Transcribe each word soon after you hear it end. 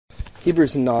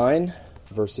Hebrews 9,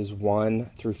 verses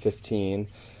 1 through 15.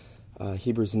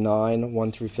 Hebrews 9,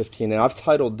 1 through 15. And I've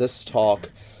titled this talk,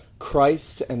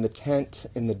 Christ and the Tent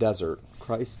in the Desert.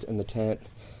 Christ and the Tent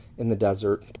in the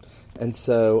Desert. And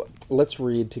so let's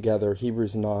read together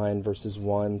Hebrews 9, verses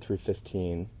 1 through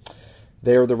 15.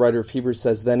 There the writer of Hebrews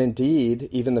says, Then indeed,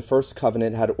 even the first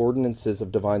covenant had ordinances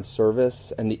of divine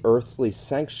service and the earthly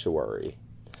sanctuary.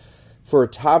 For a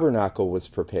tabernacle was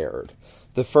prepared.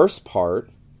 The first part,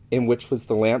 in which was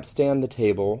the lampstand, the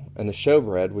table, and the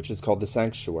showbread, which is called the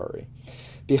sanctuary.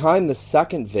 Behind the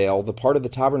second veil, the part of the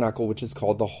tabernacle which is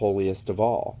called the holiest of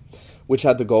all, which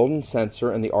had the golden censer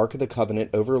and the ark of the covenant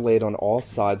overlaid on all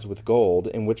sides with gold,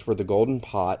 in which were the golden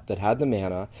pot that had the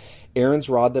manna, Aaron's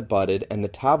rod that budded, and the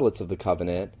tablets of the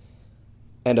covenant,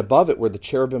 and above it were the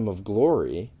cherubim of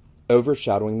glory,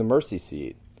 overshadowing the mercy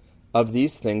seat. Of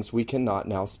these things we cannot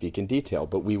now speak in detail,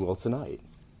 but we will tonight.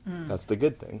 That's the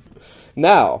good thing.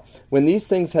 Now, when these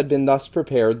things had been thus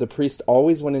prepared, the priest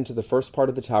always went into the first part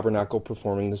of the tabernacle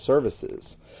performing the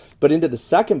services. But into the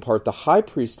second part, the high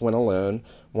priest went alone,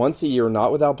 once a year,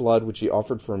 not without blood, which he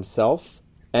offered for himself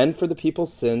and for the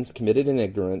people's sins committed in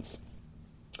ignorance.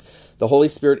 The Holy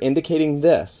Spirit indicating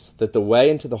this, that the way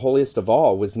into the holiest of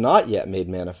all was not yet made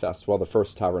manifest while the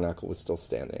first tabernacle was still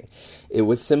standing. It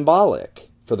was symbolic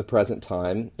for the present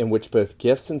time, in which both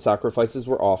gifts and sacrifices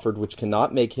were offered, which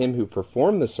cannot make him who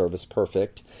performed the service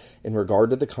perfect in regard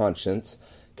to the conscience,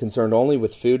 concerned only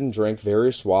with food and drink,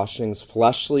 various washings,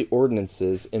 fleshly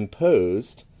ordinances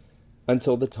imposed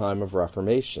until the time of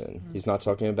Reformation. He's not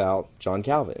talking about John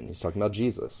Calvin. He's talking about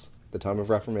Jesus, the time of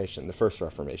Reformation, the first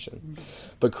Reformation.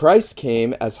 But Christ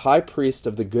came as high priest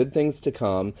of the good things to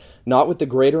come, not with the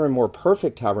greater and more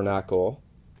perfect tabernacle.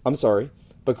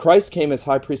 But Christ came as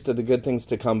high priest of the good things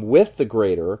to come with the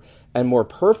greater and more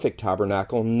perfect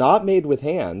tabernacle, not made with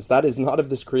hands, that is not of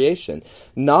this creation,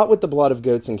 not with the blood of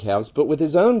goats and calves, but with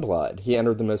his own blood he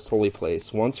entered the most holy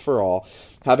place, once for all,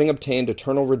 having obtained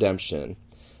eternal redemption.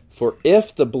 For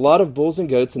if the blood of bulls and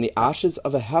goats and the ashes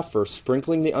of a heifer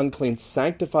sprinkling the unclean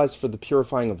sanctifies for the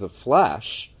purifying of the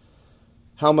flesh,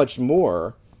 how much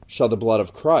more shall the blood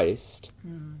of Christ,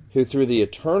 who through the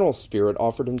eternal Spirit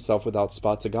offered himself without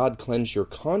spot to God, cleanse your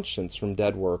conscience from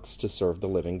dead works to serve the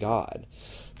living God.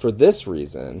 For this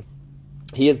reason,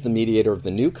 he is the mediator of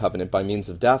the new covenant by means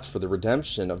of death for the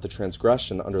redemption of the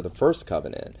transgression under the first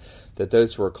covenant, that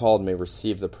those who are called may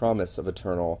receive the promise of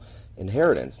eternal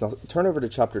inheritance. Now, turn over to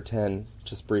chapter 10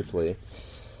 just briefly.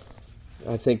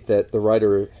 I think that the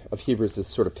writer of Hebrews is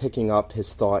sort of picking up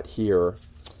his thought here.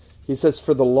 He says,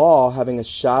 For the law, having a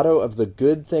shadow of the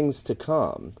good things to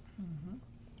come,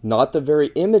 not the very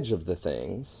image of the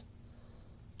things,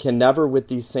 can never with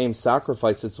these same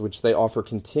sacrifices which they offer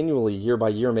continually year by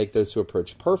year make those who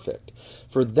approach perfect.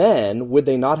 For then would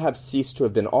they not have ceased to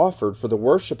have been offered, for the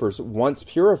worshippers, once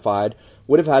purified,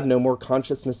 would have had no more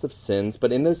consciousness of sins,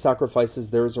 but in those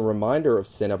sacrifices there is a reminder of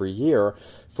sin every year,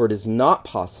 for it is not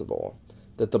possible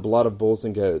that the blood of bulls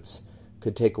and goats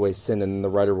could take away sin. And the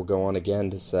writer will go on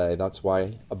again to say that's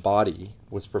why a body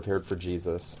was prepared for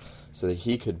Jesus, so that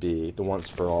he could be the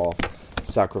once-for-all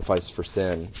sacrifice for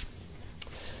sin.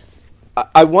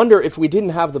 I wonder if we didn't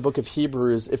have the book of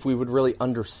Hebrews, if we would really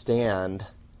understand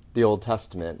the Old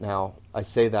Testament. Now, I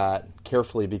say that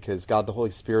carefully because God the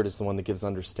Holy Spirit is the one that gives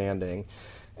understanding.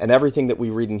 And everything that we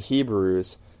read in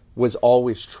Hebrews was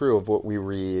always true of what we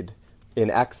read in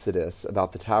Exodus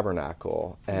about the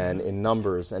tabernacle, and in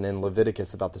Numbers and in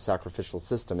Leviticus about the sacrificial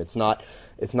system. It's not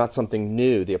something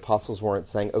new. The apostles weren't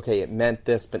saying, okay, it meant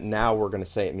this, but now we're going to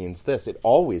say it means this. It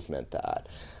always meant that.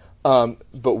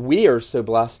 But we are so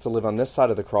blessed to live on this side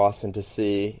of the cross and to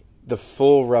see the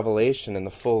full revelation and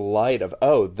the full light of,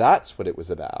 oh, that's what it was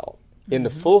about, in the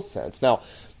full sense. Now,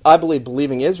 I believe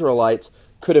believing Israelites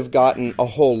could have gotten a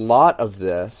whole lot of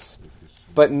this,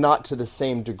 but not to the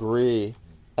same degree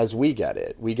as we get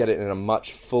it. We get it in a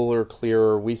much fuller,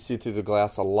 clearer, we see through the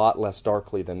glass a lot less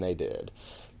darkly than they did.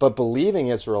 But believing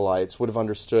Israelites would have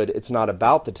understood it's not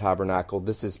about the tabernacle,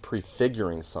 this is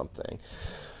prefiguring something.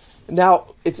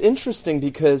 Now, it's interesting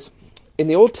because in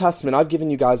the Old Testament, I've given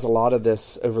you guys a lot of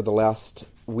this over the last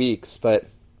weeks, but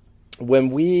when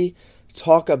we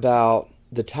talk about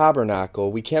the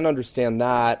tabernacle, we can't understand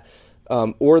that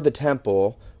or the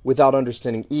temple without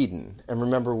understanding Eden. And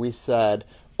remember, we said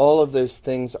all of those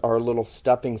things are little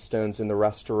stepping stones in the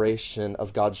restoration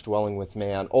of God's dwelling with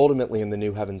man, ultimately in the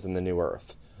new heavens and the new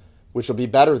earth, which will be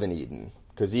better than Eden,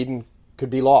 because Eden could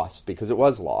be lost, because it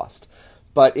was lost.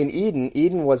 But in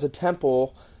Eden was a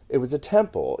temple It was a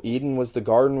temple. Eden was the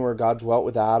garden where God dwelt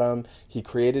with Adam. He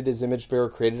created his image bearer,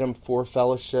 created him for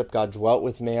fellowship. God dwelt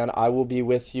with man. I will be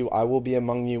with you. I will be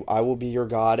among you. I will be your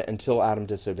God, until Adam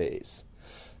disobeys.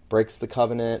 Breaks the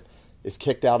covenant, is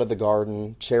kicked out of the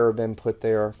garden, cherubim put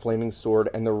there, flaming sword.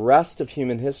 And the rest of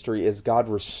human history is God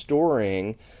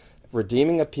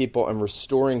redeeming a people and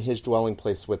restoring his dwelling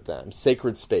place with them.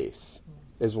 Sacred space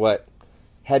is what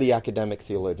heady academic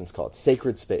theologians call it.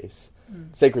 Sacred space.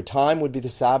 Sacred time would be the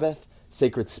Sabbath.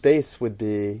 Sacred space would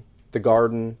be the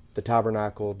garden, the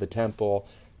tabernacle, the temple,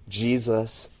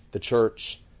 Jesus, the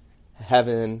church,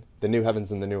 heaven, the new heavens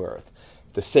and the new earth.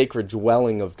 The sacred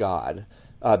dwelling of God,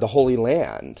 the Holy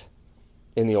Land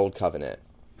in the Old Covenant.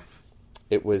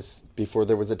 It was before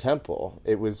there was a temple.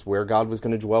 It was where God was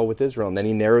going to dwell with Israel, and then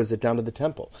he narrows it down to the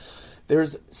temple.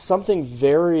 There's something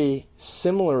very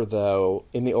similar, though,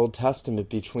 in the Old Testament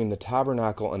between the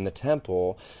tabernacle and the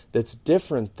temple that's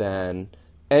different than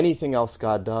anything else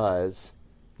God does,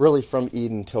 really from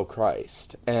Eden till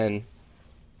Christ. And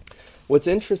what's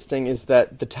interesting is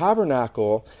that the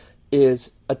tabernacle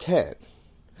is a tent.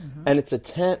 Mm-hmm. And it's a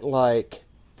tent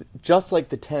just like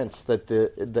the tents that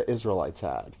the Israelites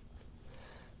had.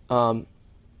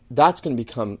 That's going to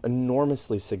become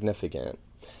enormously significant.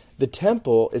 The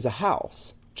temple is a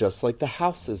house, just like the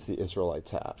houses the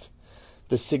Israelites have.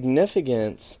 The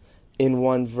significance, in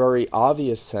one very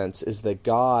obvious sense, is that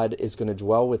God is going to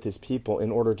dwell with his people. In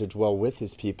order to dwell with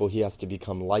his people, he has to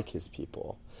become like his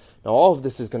people. Now, all of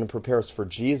this is going to prepare us for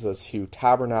Jesus, who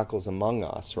tabernacles among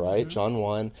us, right? Mm-hmm. John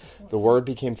 1, the Word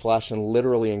became flesh, and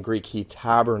literally in Greek, he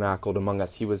tabernacled among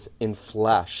us. He was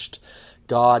enfleshed.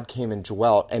 God came and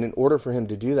dwelt, and in order for him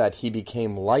to do that, he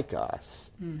became like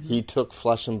us. Mm-hmm. He took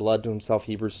flesh and blood to himself,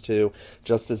 Hebrews 2.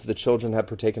 Just as the children had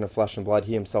partaken of flesh and blood,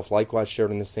 he himself likewise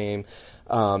shared in the same.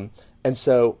 And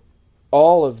so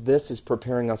all of this is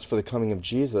preparing us for the coming of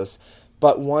Jesus.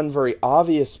 But one very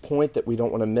obvious point that we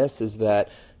don't want to miss is that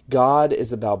God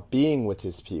is about being with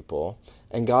his people,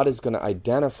 and God is going to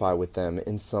identify with them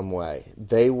in some way.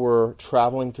 They were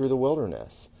traveling through the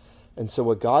wilderness. And so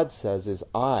what God says is,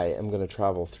 I am going to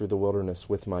travel through the wilderness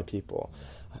with my people.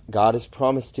 God has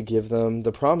promised to give them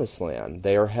the promised land.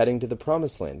 They are heading to the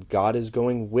promised land. God is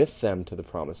going with them to the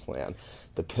promised land.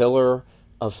 The pillar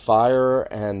of fire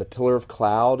and the pillar of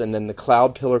cloud, and then the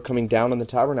cloud pillar coming down on the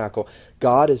tabernacle.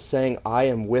 God is saying, I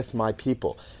am with my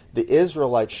people. The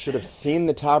Israelites should have seen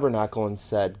the tabernacle and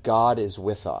said, God is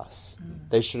with us.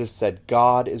 They should have said,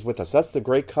 God is with us. That's the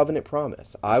great covenant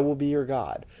promise. I will be your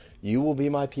God. You will be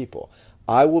my people.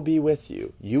 I will be with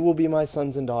you. You will be my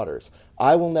sons and daughters.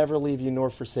 I will never leave you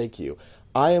nor forsake you.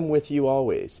 I am with you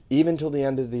always, even till the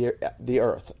end of the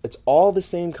earth. It's all the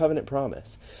same covenant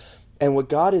promise. And what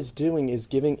God is doing is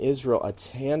giving Israel a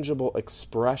tangible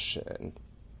expression,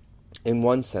 in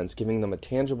one sense, giving them a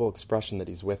tangible expression that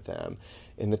he's with them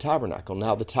in the tabernacle.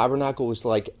 Now, the tabernacle was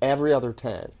like every other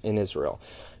tent in Israel.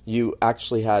 You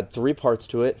actually had 3 parts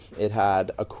to it. It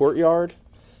had a courtyard,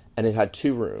 and it had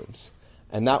 2 rooms,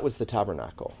 and that was the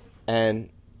tabernacle. And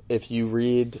if you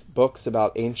read books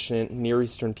about ancient Near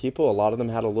Eastern people, a lot of them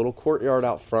had a little courtyard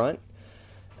out front,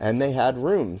 and they had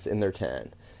rooms in their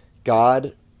tent.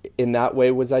 God, in that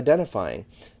way, was identifying.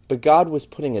 But God was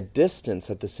putting a distance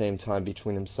at the same time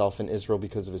between himself and Israel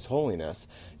because of his holiness.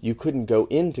 You couldn't go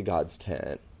into God's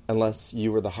tent unless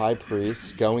you were the high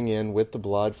priest going in with the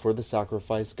blood for the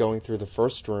sacrifice, going through the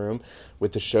first room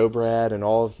with the showbread and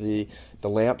all of the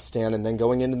lampstand, and then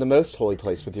going into the most holy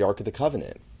place with the Ark of the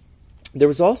Covenant. There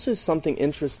was also something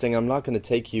interesting. I'm not going to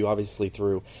take you, obviously,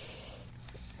 through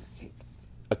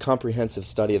a comprehensive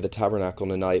study of the tabernacle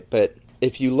tonight, but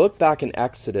if you look back in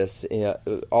Exodus,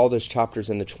 all those chapters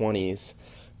in the 20s,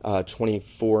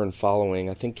 24 and following,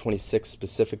 I think 26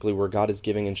 specifically, where God is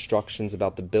giving instructions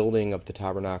about the building of the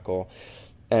tabernacle,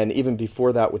 and even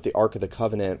before that with the Ark of the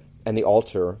Covenant and the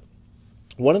altar,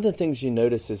 one of the things you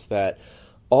notice is that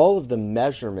all of the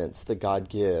measurements that God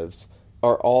gives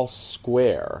are all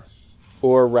square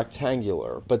or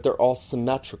rectangular, but they're all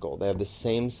symmetrical. They have the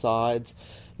same sides.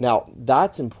 Now,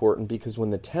 that's important because when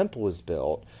the temple was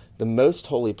built, the most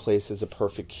holy place is a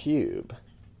perfect cube.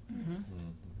 Mm-hmm.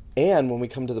 And when we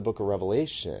come to the book of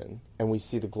Revelation and we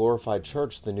see the glorified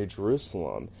church, the New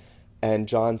Jerusalem, and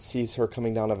John sees her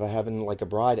coming down of heaven like a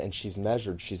bride, and she's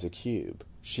measured, she's a cube.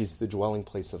 She's the dwelling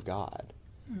place of God.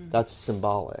 Mm. That's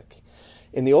symbolic.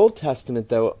 In the Old Testament,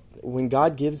 though, when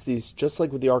God gives these, just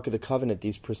like with the Ark of the Covenant,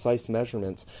 these precise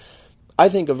measurements, I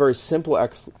think a very simple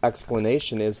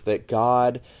explanation is that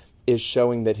God is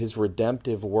showing that his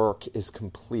redemptive work is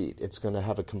complete. It's going to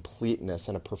have a completeness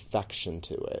and a perfection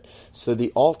to it. So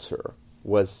the altar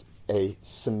was a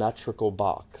symmetrical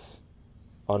box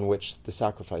on which the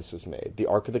sacrifice was made. The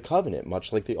Ark of the Covenant,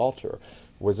 much like the altar,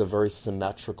 was a very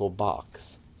symmetrical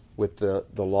box with the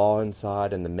law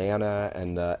inside and the manna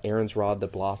and the Aaron's rod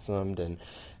that blossomed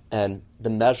and the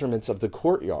measurements of the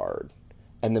courtyard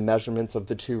and the measurements of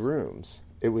the 2 rooms.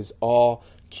 It was all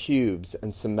cubes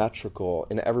and symmetrical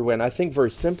in every way. And I think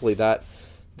very simply that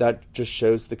just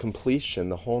shows the completion,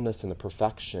 the wholeness, and the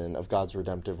perfection of God's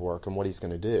redemptive work and what he's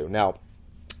going to do. Now,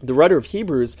 the writer of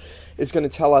Hebrews is going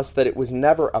to tell us that it was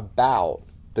never about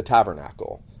the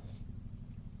tabernacle.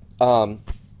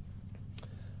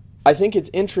 I think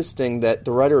it's interesting that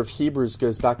the writer of Hebrews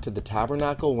goes back to the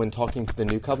tabernacle when talking to the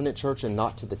New Covenant church and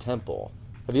not to the temple.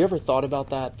 Have you ever thought about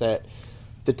that? That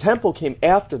the temple came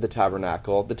after the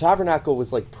tabernacle. The tabernacle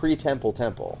was like pre-temple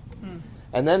temple.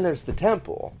 And then there's the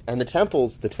temple, and the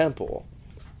temple's the temple.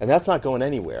 And that's not going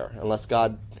anywhere unless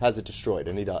God has it destroyed,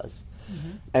 and he does.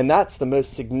 And that's the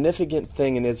most significant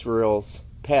thing in Israel's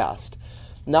past.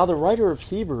 Now, the writer of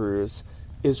Hebrews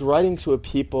is writing to a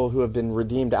people who have been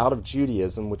redeemed out of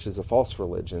Judaism, which is a false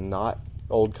religion, not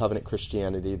Old Covenant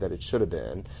Christianity that it should have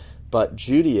been, but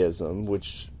Judaism,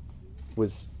 which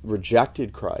was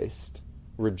rejected Christ,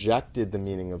 rejected the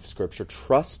meaning of Scripture,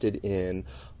 trusted in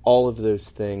all of those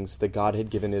things that God had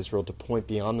given Israel to point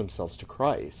beyond themselves to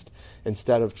Christ,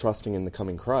 instead of trusting in the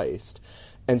coming Christ.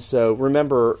 And so,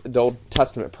 remember, the Old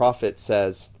Testament prophet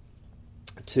says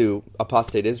to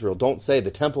apostate Israel, don't say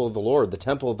the temple of the Lord, the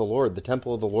temple of the Lord, the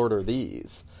temple of the Lord are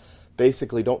these.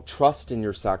 Basically, don't trust in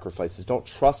your sacrifices. Don't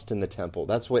trust in the temple.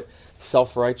 That's what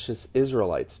self-righteous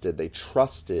Israelites did. They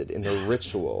trusted in their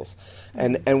rituals.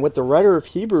 And what the writer of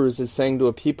Hebrews is saying to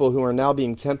a people who are now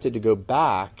being tempted to go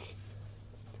back,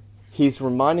 he's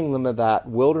reminding them of that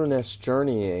wilderness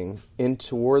journeying in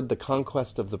toward the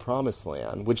conquest of the promised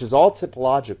land, which is all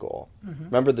typological.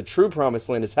 Remember, the true promised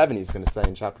land is heaven, he's going to say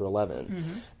in chapter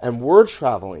 11. And we're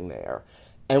traveling there,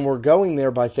 and we're going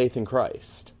there by faith in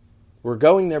Christ. We're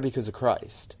going there because of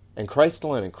Christ, and Christ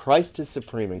alone, and Christ is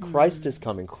supreme, and Christ is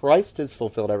coming. Christ has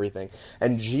fulfilled everything,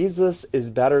 and Jesus is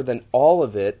better than all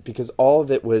of it, because all of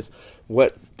it was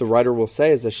what the writer will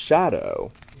say is a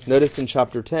shadow. Notice in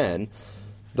chapter 10,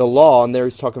 the law, and there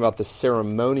he's talking about the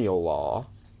ceremonial law,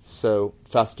 so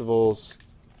festivals,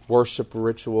 worship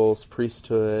rituals,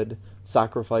 priesthood,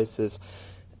 sacrifices.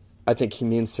 I think he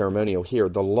means ceremonial here.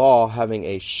 The law having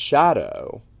a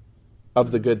shadow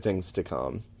of the good things to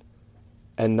come,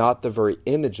 and not the very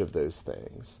image of those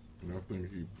things. And I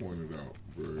think he pointed out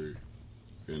very,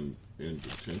 in the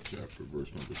 10th chapter, verse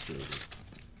number 7,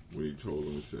 when he told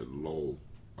them, he said, "Lo,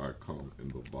 I come in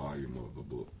the volume of the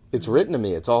book." It's written to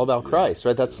me. It's all about Christ,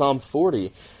 right? That's Psalm 40.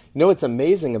 You know what's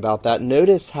amazing about that?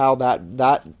 Notice how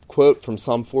that quote from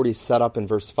Psalm 40 is set up in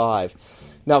verse 5.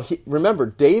 Now, remember,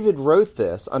 David wrote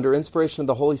this under inspiration of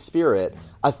the Holy Spirit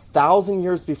 1,000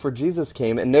 years before Jesus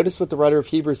came. And notice what the writer of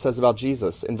Hebrews says about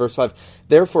Jesus in verse 5.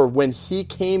 Therefore, when he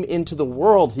came into the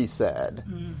world, he said.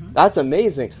 That's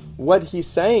amazing. What he's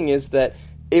saying is that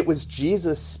it was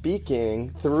Jesus speaking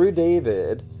through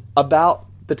David about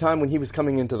the time when he was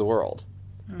coming into the world.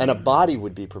 And a body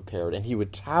would be prepared, and he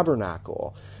would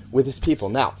tabernacle with his people.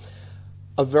 Now,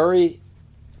 a very,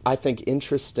 I think,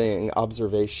 interesting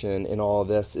observation in all of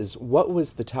this is, what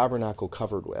was the tabernacle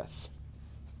covered with?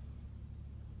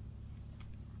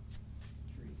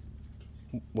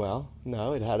 Well,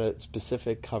 no, it had a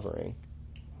specific covering.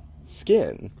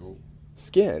 Skin.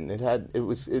 Skin. It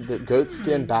was the goat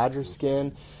skin, badger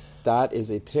skin. That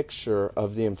is a picture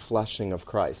of the enfleshing of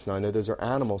Christ. Now, I know those are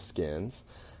animal skins,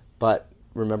 but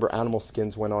remember, animal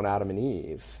skins went on Adam and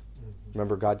Eve.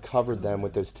 Remember, God covered them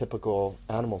with those typical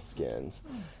animal skins.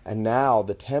 And now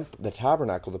the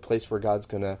tabernacle, the place where God's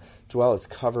going to dwell, is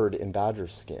covered in badger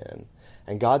skin.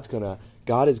 And God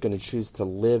is going to choose to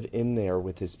live in there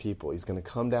with his people. He's going to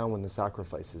come down when the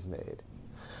sacrifice is made.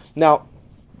 Now,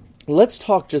 let's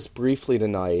talk just briefly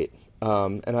tonight.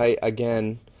 And I,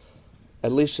 again,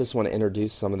 at least just want to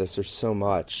introduce some of this. There's so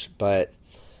much. But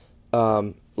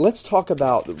let's talk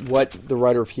about what the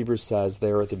writer of Hebrews says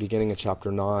there at the beginning of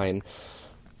chapter 9.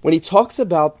 When he talks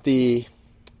about the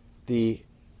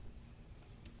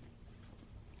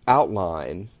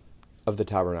outline of the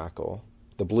tabernacle,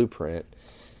 the blueprint,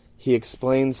 he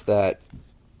explains that,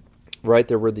 right,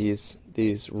 there were these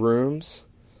rooms.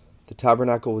 The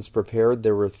tabernacle was prepared.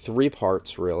 There were 3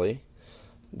 parts, really.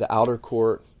 The outer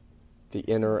court, the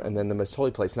inner, and then the most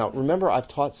holy place. Now, remember, I've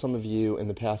taught some of you in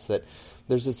the past that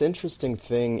there's this interesting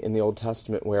thing in the Old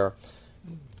Testament where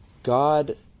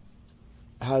God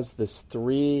has this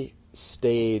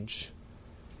 3-stage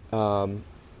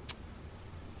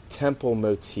temple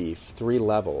motif, 3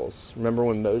 levels. Remember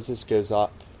when Moses goes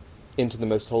up into the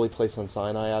most holy place on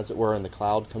Sinai, as it were, and the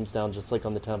cloud comes down just like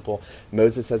on the temple.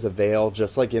 Moses has a veil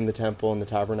just like in the temple and the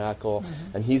tabernacle,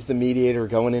 and he's the mediator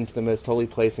going into the most holy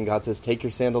place, and God says, take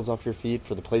your sandals off your feet,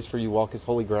 for the place where you walk is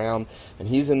holy ground, and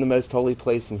he's in the most holy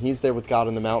place, and he's there with God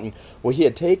on the mountain. Well, he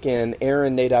had taken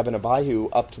Aaron, Nadab, and Abihu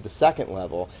up to the second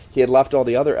level. He had left all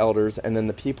the other elders, and then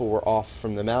the people were off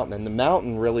from the mountain, and the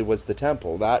mountain really was the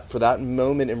temple. That, for that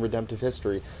moment in redemptive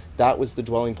history, that was the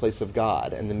dwelling place of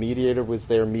God, and the mediator was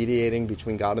there mediating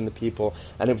between God and the people,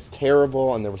 and it was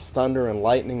terrible, and there was thunder and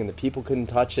lightning, and the people couldn't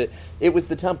touch it. It was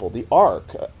the temple. The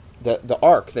ark, the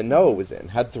ark that Noah was in,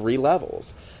 had 3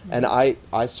 levels, and I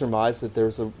surmise that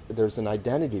there's an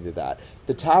identity to that.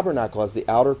 The tabernacle has the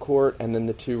outer court and then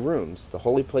the 2 rooms, the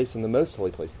holy place and the most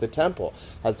holy place. The temple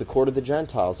has the court of the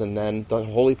Gentiles and then the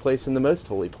holy place and the most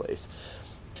holy place.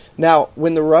 Now,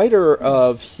 when the writer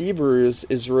of Hebrews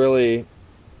is really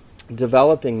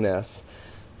developing this,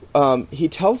 he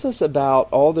tells us about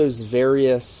all those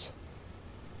various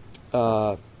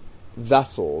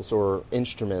vessels or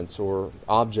instruments or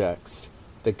objects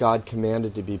that God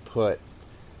commanded to be put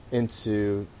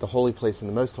into the holy place and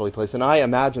the most holy place. And I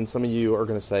imagine some of you are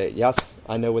going to say, yes,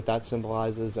 I know what that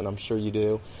symbolizes, and I'm sure you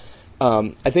do.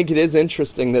 I think it is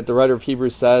interesting that the writer of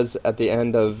Hebrews says at the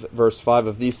end of verse 5,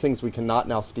 of these things we cannot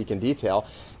now speak in detail.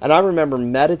 And I remember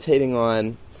meditating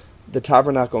on the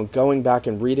tabernacle and going back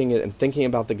and reading it and thinking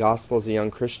about the gospel as a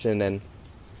young Christian and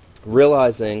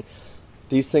realizing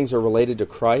these things are related to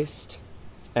Christ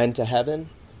and to heaven,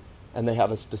 and they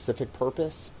have a specific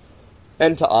purpose,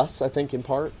 and to us, I think, in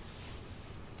part.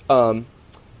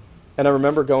 And I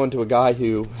remember going to a guy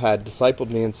who had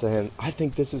discipled me and saying, I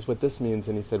think this is what this means.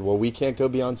 And he said, well, we can't go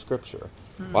beyond Scripture.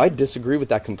 Well, I disagree with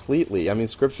that completely. I mean,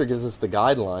 Scripture gives us the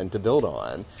guideline to build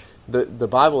on. The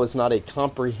Bible is not a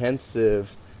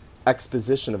comprehensive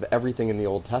exposition of everything in the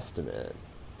Old Testament.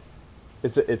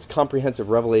 It's comprehensive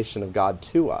revelation of God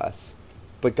to us,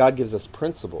 but God gives us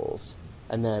principles,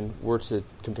 and then we're to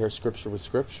compare Scripture with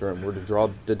Scripture, and we're to draw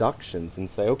deductions and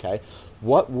say, okay,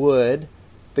 what would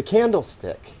the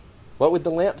candlestick, what would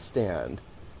the lampstand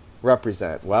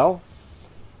represent? Well,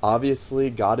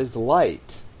 obviously God is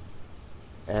light,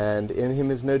 and in him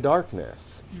is no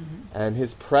darkness, and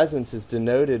his presence is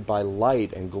denoted by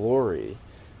light and glory.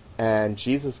 And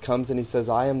Jesus comes and he says,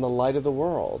 I am the light of the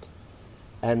world.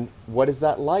 And what is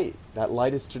that light? That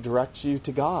light is to direct you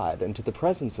to God and to the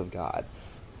presence of God.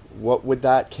 What would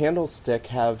that candlestick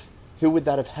have, who would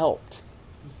that have helped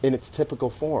in its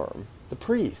typical form? The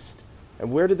priest.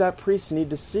 And where did that priest need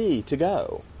to see to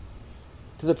go?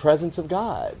 To the presence of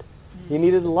God. He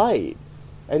needed light.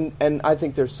 And I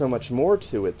think there's so much more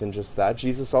to it than just that.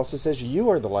 Jesus also says, you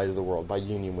are the light of the world by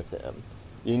union with him.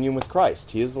 Union with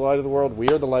Christ. He is the light of the world. We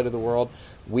are the light of the world.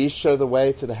 We show the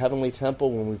way to the heavenly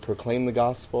temple when we proclaim the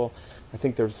gospel. I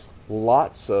think there's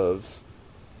lots of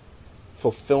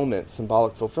fulfillment,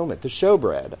 symbolic fulfillment. The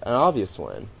showbread, an obvious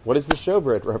one. What is the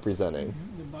showbread representing?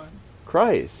 The body.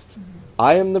 Christ.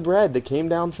 I am the bread that came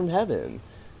down from heaven.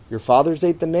 Your fathers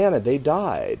ate the manna. They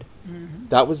died.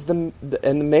 That was and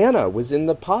the manna was in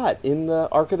the pot, in the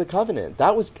Ark of the Covenant.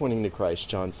 That was pointing to Christ,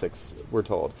 John 6, we're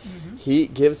told. He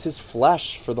gives his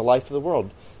flesh for the life of the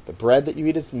world. The bread that you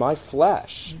eat is my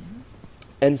flesh.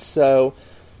 And so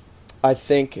I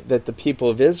think that the people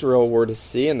of Israel were to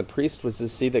see, and the priest was to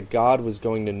see, that God was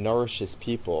going to nourish his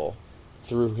people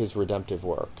through his redemptive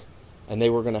work. And they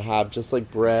were going to have, just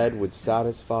like bread would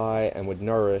satisfy and would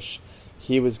nourish,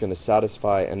 he was going to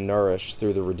satisfy and nourish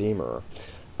through the Redeemer.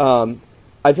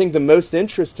 I think the most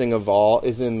interesting of all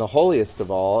is in the holiest of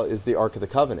all is the Ark of the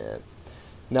Covenant.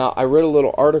 Now, I wrote a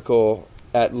little article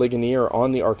at Ligonier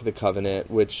on the Ark of the Covenant,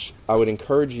 which I would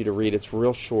encourage you to read. It's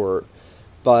real short,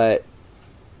 but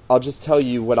I'll just tell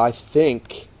you what I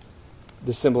think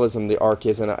the symbolism of the Ark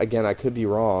is, and again, I could be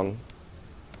wrong,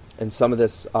 and some of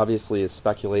this obviously is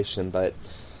speculation, but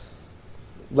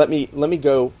let me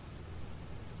go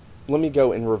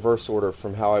in reverse order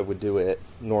from how I would do it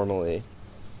normally.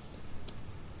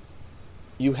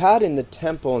 You had in the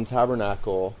temple and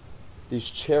tabernacle these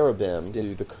cherubim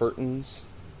do the curtains.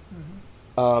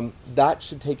 That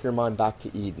should take your mind back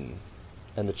to Eden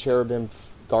and the cherubim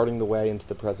guarding the way into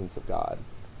the presence of God.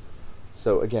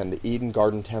 So again, the Eden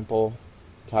Garden Temple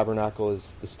tabernacle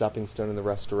is the stepping stone in the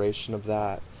restoration of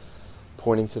that,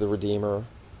 pointing to the Redeemer.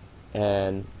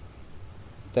 And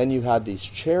then you had these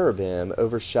cherubim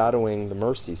overshadowing the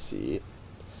mercy seat.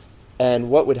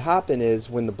 And what would happen is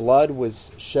when the blood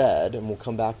was shed, and we'll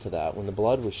come back to that, when the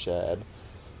blood was shed,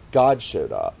 God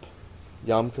showed up.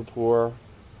 Yom Kippur,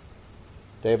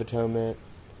 Day of Atonement,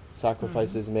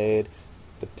 sacrifices made,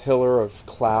 the pillar of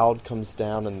cloud comes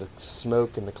down and the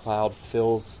smoke and the cloud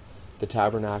fills the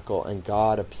tabernacle, and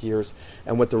God appears.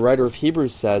 And what the writer of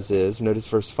Hebrews says is, notice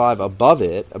verse 5, above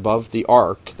the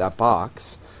ark, that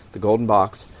box, the golden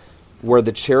box, were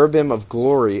the cherubim of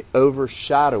glory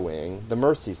overshadowing the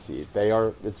mercy seat.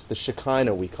 It's the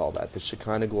Shekinah, we call that, the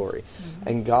Shekinah glory. Mm-hmm.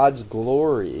 And God's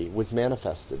glory was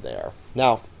manifested there.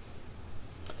 Now,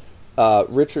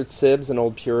 Richard Sibbes, an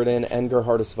old Puritan, and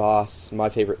Gerhardus Voss, my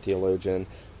favorite theologian,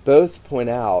 both point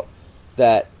out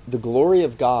that the glory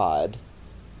of God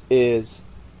is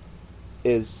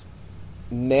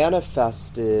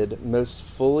manifested most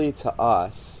fully to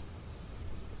us,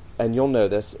 and you'll know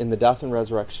this, in the death and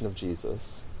resurrection of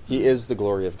Jesus. He is the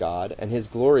glory of God, and his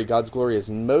glory, God's glory, is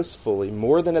most fully,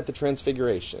 more than at the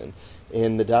transfiguration,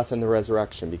 in the death and the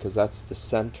resurrection, because that's the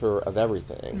center of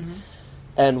everything. Mm-hmm.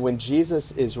 And when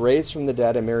Jesus is raised from the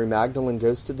dead and Mary Magdalene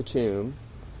goes to the tomb,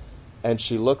 and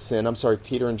she looks in,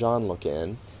 Peter and John look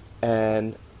in,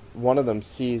 and one of them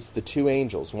sees the two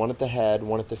angels, one at the head,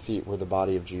 one at the feet, where the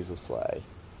body of Jesus lay.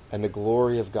 And the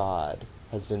glory of God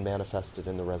has been manifested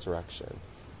in the resurrection.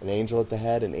 An angel at the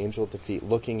head, an angel at the feet,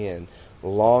 looking in,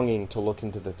 longing to look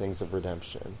into the things of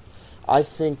redemption. I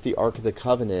think the Ark of the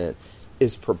Covenant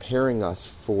is preparing us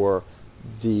for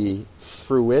the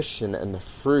fruition and the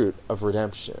fruit of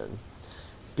redemption.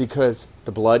 Because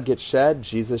the blood gets shed,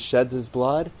 Jesus sheds his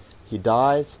blood, he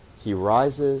dies, he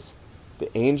rises,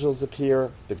 the angels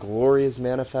appear, the glory is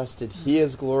manifested, he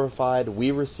is glorified, we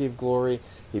receive glory,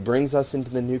 he brings us into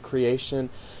the new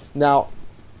creation. Now,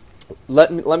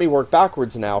 let me work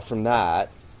backwards now from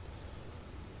that.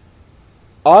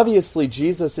 Obviously,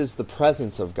 Jesus is the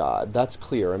presence of God. That's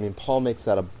clear. I mean, Paul makes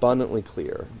that abundantly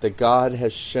clear, that God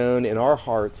has shown in our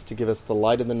hearts to give us the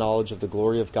light of the knowledge of the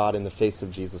glory of God in the face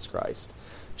of Jesus Christ.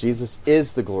 Jesus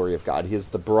is the glory of God. He is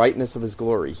the brightness of his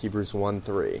glory, Hebrews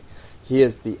 1:3. He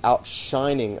is the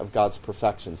outshining of God's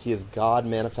perfections. He is God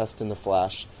manifest in the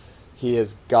flesh. He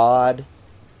is God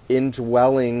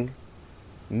indwelling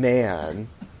man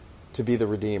to be the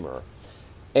Redeemer.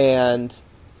 And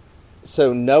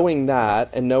so knowing that,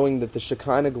 and knowing that the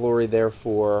Shekinah glory,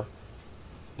 therefore,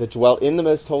 that dwelt in the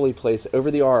most holy place over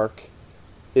the ark,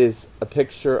 is a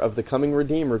picture of the coming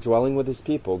Redeemer dwelling with his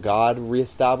people, God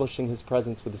reestablishing his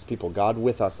presence with his people, God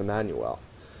with us, Emmanuel.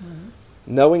 Mm-hmm.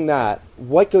 Knowing that,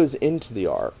 what goes into the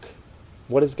ark?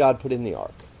 What does God put in the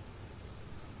ark?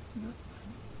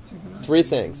 3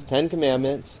 things. 10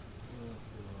 Commandments,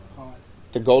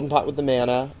 the golden pot with the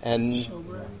manna, and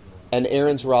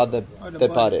Aaron's rod that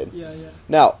budded. Yeah.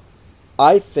 Now,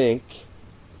 I think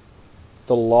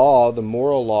the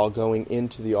moral law going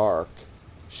into the ark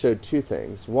showed 2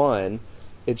 things. One,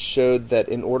 it showed that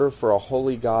in order for a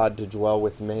holy God to dwell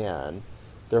with man,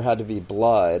 there had to be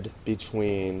blood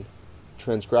between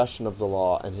transgression of the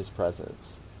law and his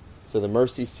presence. So the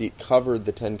mercy seat covered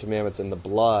the 10 Commandments, and the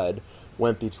blood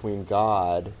went between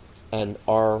God and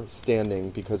our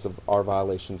standing because of our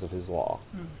violations of his law.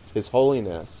 His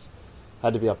holiness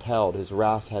had to be upheld. His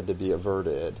wrath had to be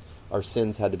averted. Our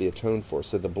sins had to be atoned for.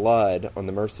 So the blood on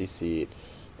the mercy seat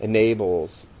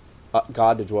enables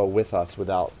God to dwell with us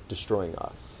without destroying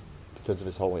us because of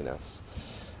his holiness.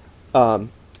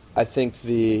 I think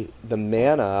the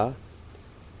manna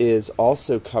is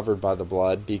also covered by the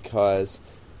blood because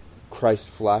Christ's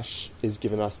flesh is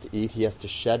given us to eat. He has to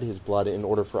shed his blood in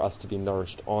order for us to be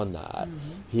nourished on that.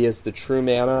 Mm-hmm. He is the true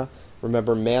manna.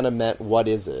 Remember, manna meant, what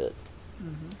is it?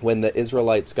 Mm-hmm. When the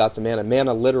Israelites got the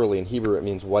manna literally in Hebrew, it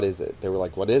means, what is it? They were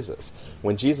like, what is this?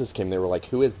 When Jesus came, they were like,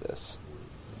 who is this?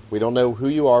 We don't know who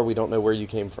you are. We don't know where you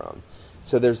came from.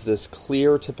 So there's this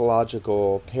clear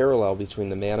typological parallel between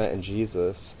the manna and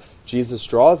Jesus. Jesus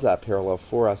draws that parallel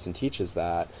for us and teaches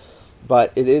that.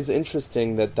 But it is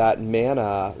interesting that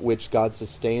manna, which God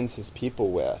sustains his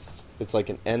people with, it's like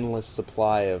an endless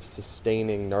supply of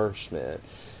sustaining nourishment,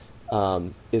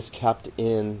 is kept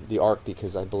in the ark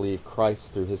because I believe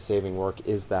Christ, through his saving work,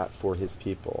 is that for his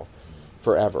people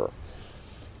forever.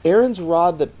 Aaron's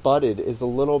rod that budded is a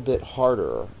little bit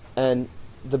harder. And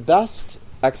the best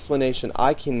explanation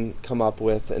I can come up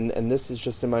with, and this is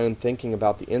just in my own thinking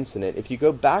about the incident, if you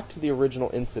go back to the original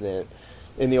incident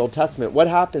in the Old Testament, what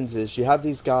happens is you have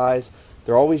these guys,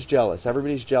 they're always jealous.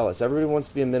 Everybody's jealous. Everybody wants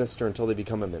to be a minister until they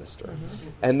become a minister.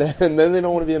 Mm-hmm. And then they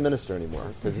don't want to be a minister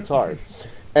anymore because it's hard.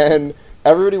 And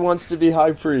everybody wants to be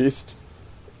high priest,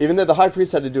 even though the high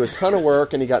priest had to do a ton of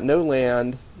work and he got no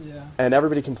land, and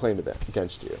everybody complained a bit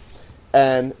against you.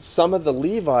 And some of the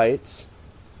Levites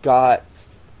got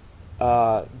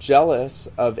jealous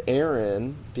of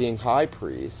Aaron being high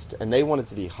priest, and they wanted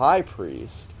to be high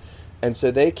priest. And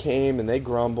so they came and they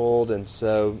grumbled, and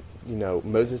so,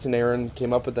 Moses and Aaron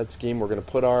came up with that scheme. We're going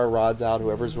to put our rods out.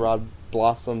 Whoever's rod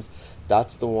blossoms,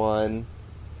 that's the one.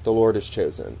 the Lord has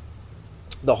chosen.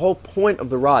 The whole point of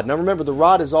the rod. Now remember, the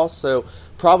rod is also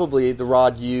probably the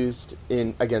rod used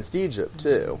against Egypt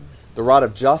too. The rod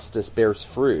of justice bears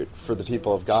fruit for the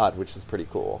people of God, which is pretty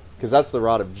cool, because that's the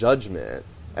rod of judgment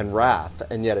and wrath,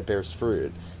 and yet it bears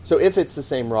fruit. So if it's the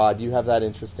same rod, you have that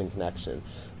interesting connection.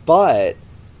 But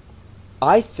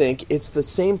I think it's the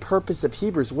same purpose of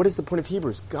Hebrews. What is the point of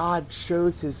Hebrews? God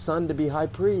chose his son to be high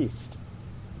priest,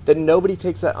 that nobody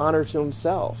takes that honor to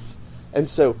himself. And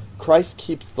so Christ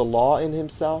keeps the law in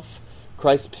himself.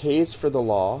 Christ pays for the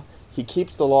law. He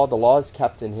keeps the law is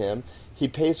kept in him. He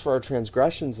pays for our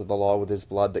transgressions of the law with his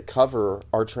blood that cover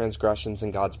our transgressions in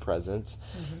God's presence.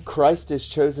 Mm-hmm. Christ is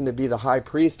chosen to be the high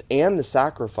priest and the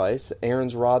sacrifice.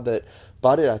 Aaron's rod that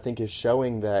budded, I think, is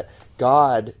showing that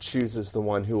God chooses the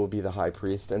one who will be the high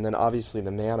priest. And then obviously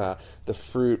the manna, the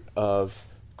fruit of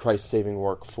Christ's saving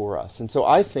work for us. And so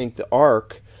I think the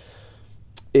ark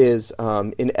is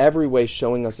in every way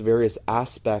showing us various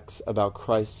aspects about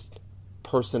Christ's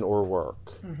person or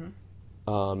work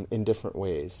in different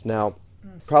ways. Now,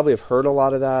 probably have heard a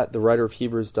lot of that. The writer of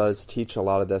Hebrews does teach a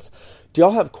lot of this. Do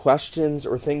y'all have questions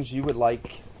or things you would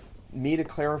like me to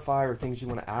clarify or things you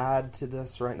want to add to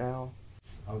this right now?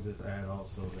 I would just add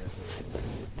also that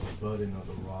the budding of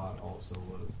the rod also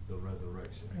was the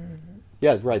resurrection. Mm-hmm.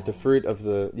 Yeah, right. The fruit of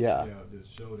the, to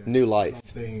show that new life.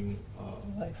 Something,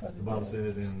 the Bible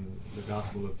says in the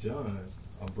Gospel of John,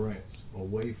 a branch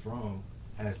away from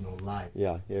has no life.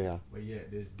 Yeah. But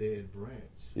yet this dead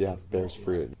branch bears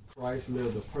fruit. Life. Christ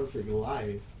lived a perfect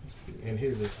life in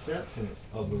his acceptance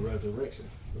of the resurrection.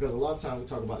 Because a lot of times we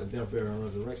talk about the death, burial, and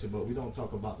resurrection, but we don't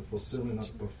talk about the fulfillment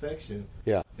of perfection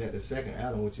that the second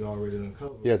Adam, which you already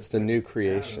uncovered. Yeah, it's the new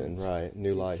creation, Adam, right?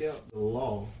 New life. Kept the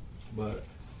law, but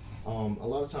a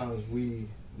lot of times we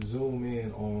zoom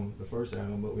in on the first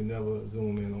Adam, but we never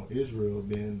zoom in on Israel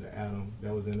being the Adam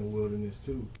that was in the wilderness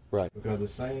too. Right. Because the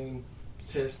same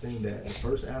testing that the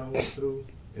first Adam went through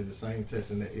is the same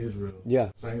testing that Israel. Yeah.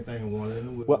 Same thing, one in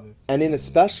the wilderness. Well, and in a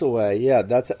special way,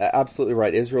 that's absolutely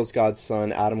right. Israel's God's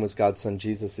son, Adam was God's son,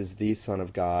 Jesus is the Son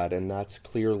of God, and that's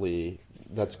clearly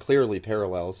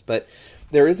parallels. But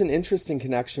there is an interesting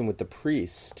connection with the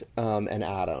priest and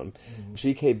Adam. Mm-hmm.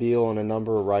 G.K. Beale and a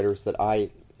number of writers that I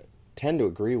tend to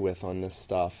agree with on this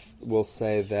stuff will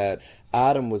say that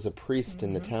Adam was a priest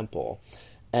in the temple.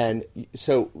 And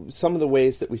so some of the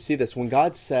ways that we see this, when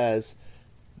God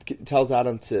tells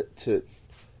Adam to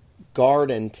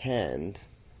guard and tend,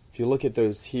 if you look at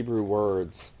those Hebrew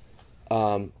words,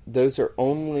 those are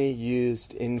only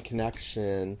used in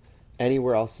connection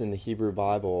anywhere else in the Hebrew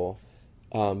Bible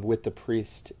with the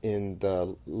priest in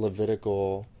the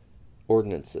Levitical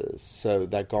ordinances. So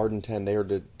that guard and tend, they are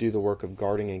to do the work of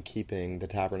guarding and keeping the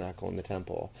tabernacle and the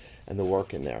temple and the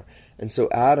work in there. And so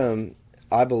Adam,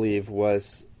 I believe,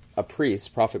 was a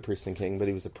priest, prophet, priest, and king, but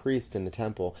he was a priest in the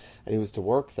temple, and he was to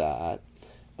work that.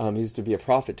 He was to be a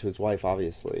prophet to his wife,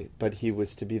 obviously, but he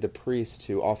was to be the priest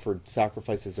who offered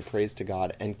sacrifices of praise to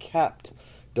God and kept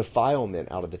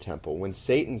defilement out of the temple. When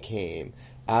Satan came,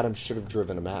 Adam should have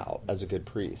driven him out as a good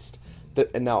priest.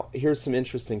 And now, here's some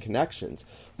interesting connections.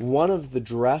 One of the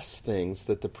dress things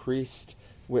that the priest,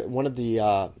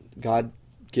 God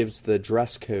gives the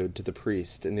dress code to the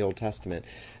priest in the Old Testament.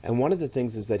 And one of the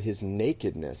things is that his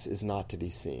nakedness is not to be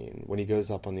seen when he goes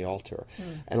up on the altar.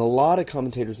 And a lot of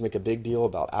commentators make a big deal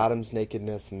about Adam's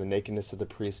nakedness and the nakedness of the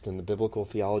priest and the biblical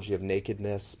theology of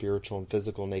nakedness, spiritual and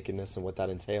physical nakedness, and what that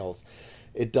entails.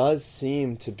 It does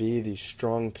seem to be these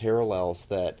strong parallels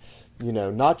that,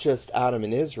 not just Adam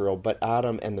and Israel, but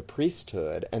Adam and the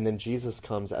priesthood, and then Jesus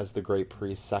comes as the great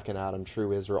priest, second Adam,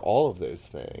 true Israel, all of those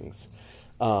things.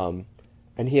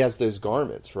 And he has those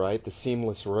garments, right? The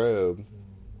seamless robe.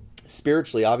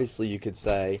 Spiritually, obviously, you could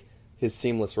say his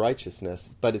seamless righteousness,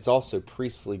 but it's also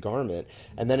priestly garment.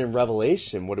 And then in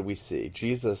Revelation, what do we see?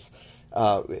 Jesus,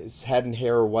 his head and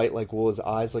hair are white like wool, his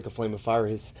eyes like a flame of fire.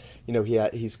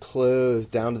 He's clothed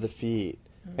down to the feet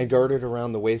and girded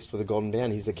around the waist with a golden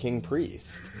band. He's a king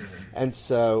priest. And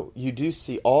so you do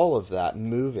see all of that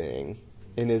moving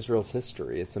in Israel's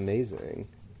history. It's amazing.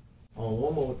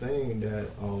 One more thing that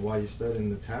while you're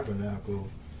studying the tabernacle,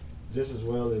 just as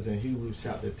well as in Hebrews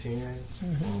chapter 10,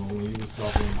 when you was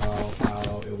talking about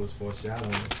how it was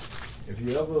foreshadowing, if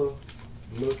you ever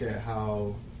look at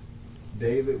how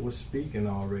David was speaking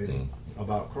already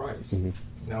about Christ.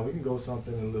 Now we can go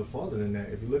something a little further than that.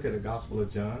 If you look at the Gospel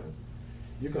of John,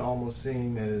 you can almost see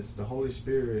him as the Holy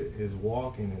Spirit is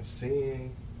walking and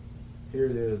seeing. Here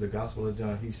it is, the Gospel of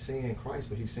John. He's seeing Christ,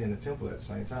 but he's seeing the temple at the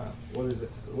same time. What is it?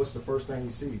 What's the first thing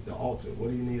you see? The altar. What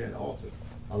do you need at the altar?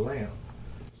 A lamb.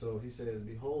 So he says,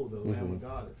 "Behold, the Lamb of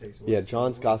God that takes away." Yeah, the sin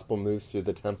John's of the world." gospel moves through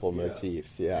the temple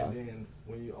motif. Yeah. And then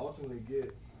when you ultimately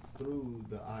get through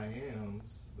the I ams,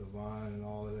 the vine and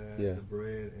all of that, Yeah. the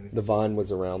bread, and The vine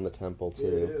was around the temple yeah,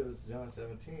 it too. is. John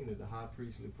 17 is the high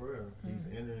priestly prayer.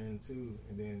 He's entering into,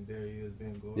 and then there he is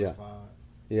being Yeah. glorified.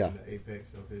 Yeah. In the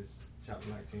apex of his chapter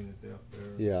 19, his death,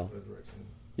 burial, Yeah. resurrection.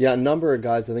 Yeah, a number of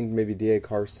guys, I think maybe D.A.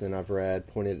 Carson I've read,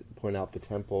 point out the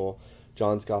temple,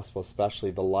 John's gospel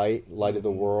especially, the light of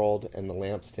the world, and the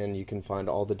lampstand. You can find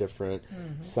all the different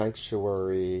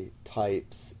sanctuary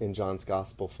types in John's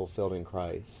gospel fulfilled in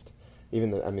Christ.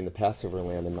 Even the Passover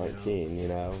lamb in 19, you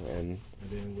know, and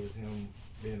then with him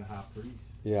being the high priest,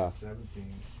 Yeah. 17,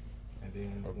 and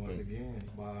then once again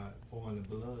by pouring the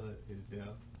blood, his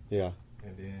death, yeah,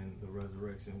 and then the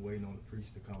resurrection, waiting on the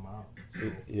priest to come out. So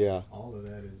yeah. all of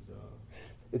that is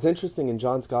It's interesting in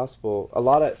John's gospel, a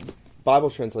lot of Bible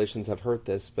translations have heard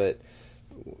this, but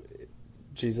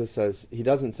Jesus says, he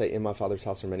doesn't say, "In my Father's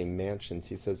house are many mansions."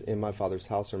 He says, "In my Father's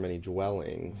house are many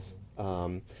dwellings."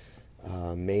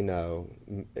 Meno,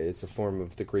 it's a form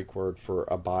of the Greek word for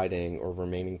abiding or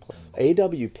remaining place.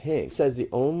 A.W. Pink says the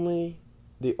only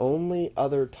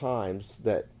other times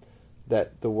that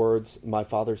the words "my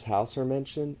Father's house" are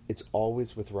mentioned, it's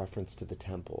always with reference to the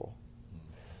temple.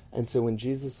 And so when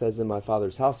Jesus says "in my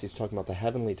Father's house," he's talking about the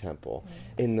heavenly temple.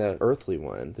 In the earthly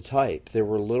one, the type, there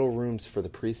were little rooms for the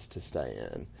priests to stay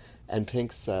in. And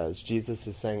Pink says, Jesus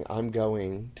is saying, "I'm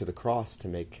going to the cross to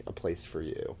make a place for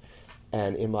you.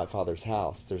 And in my Father's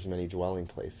house, there's many dwelling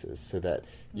places so that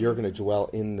you're going to dwell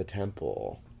in the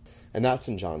temple." And that's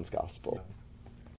in John's gospel.